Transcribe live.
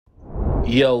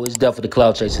Yo, it's definitely the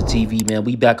Cloud Chaser TV, man.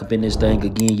 We back up in this thing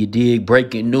again. You dig?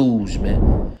 Breaking news,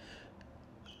 man.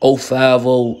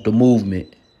 050, the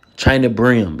movement. China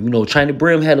Brim. You know, China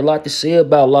Brim had a lot to say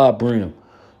about La Brim.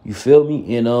 You feel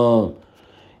me? And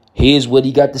here's what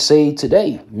he got to say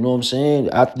today. You know what I'm saying?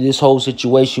 After this whole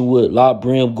situation with La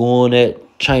Brim going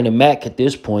at China Mac at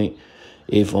this point,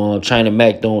 if China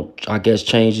Mac don't, I guess,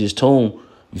 change his tune,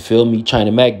 you feel me?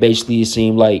 China Mac basically, it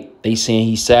seemed like they saying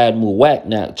he's siding with Wack.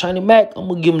 Now, China Mac, I'm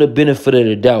going to give him the benefit of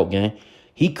the doubt, gang.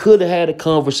 He could have had a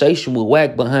conversation with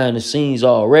Wack behind the scenes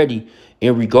already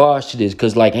in regards to this.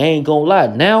 Because, like, I ain't going to lie.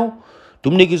 Now,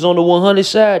 them niggas on the 100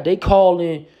 side, they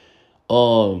calling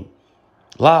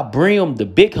La Brim the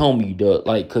big homie,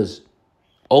 because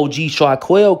OG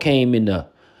Sharquell came in there.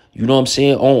 You know what I'm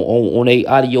saying? On a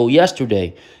audio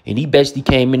yesterday. And he basically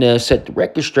came in there and set the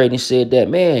record straight and said that,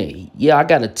 man, yeah, I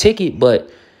got a ticket,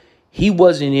 but he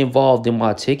wasn't involved in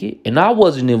my ticket. And I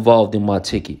wasn't involved in my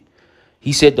ticket.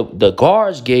 He said the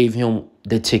guards gave him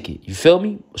the ticket. You feel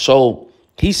me? So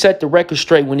he set the record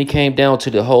straight when it came down to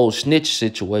the whole snitch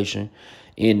situation.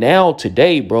 And now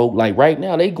today, bro, like right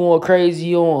now, they going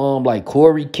crazy on like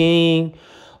Corey King,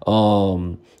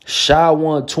 Shy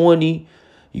 120,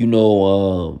 you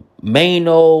know,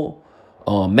 Mano,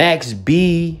 Max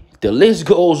B. The list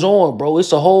goes on, bro.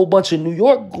 It's a whole bunch of New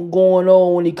York going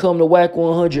on when it come to Whack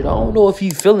 100. I don't know if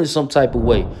he feeling some type of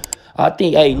way. I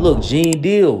think, hey, look, Gene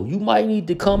Deal, you might need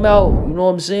to come out, you know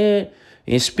what I'm saying,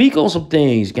 and speak on some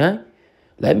things, gang.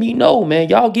 Let me know, man.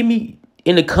 Y'all give me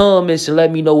in the comments and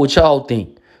let me know what y'all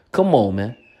think. Come on,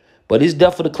 man. But it's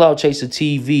definitely the Cloud Chaser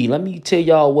TV. Let me tell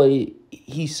y'all what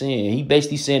he's saying. He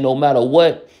basically saying no matter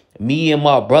what me and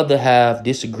my brother have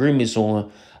disagreements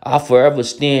on, I forever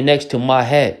stand next to my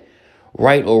hat,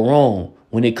 right or wrong,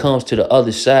 when it comes to the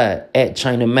other side, at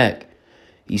China Mac.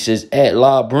 He says, at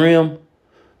La Brim,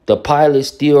 the pilot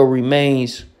still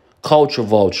remains culture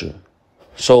vulture.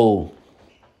 So,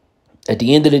 at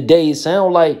the end of the day, it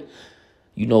sounds like,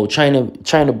 you know,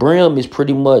 China Brim is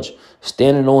pretty much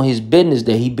standing on his business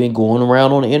that he been going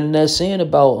around on the internet saying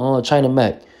about China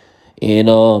Mac.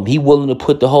 And he willing to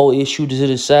put the whole issue to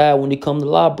the side when it come to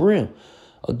La Brim.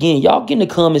 Again, y'all get in the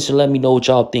comments and let me know what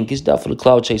y'all think. It's definitely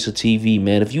Cloud Chaser TV,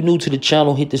 man. If you're new to the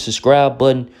channel, hit the subscribe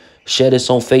button. Share this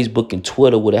on Facebook and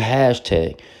Twitter with a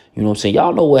hashtag. You know what I'm saying?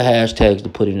 Y'all know what hashtags to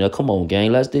put in there. Come on,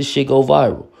 gang. Let this shit go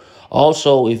viral.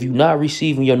 Also, if you're not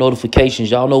receiving your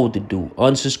notifications, y'all know what to do.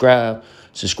 Unsubscribe,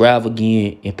 subscribe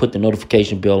again, and put the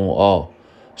notification bell on all.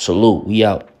 Salute. We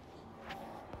out.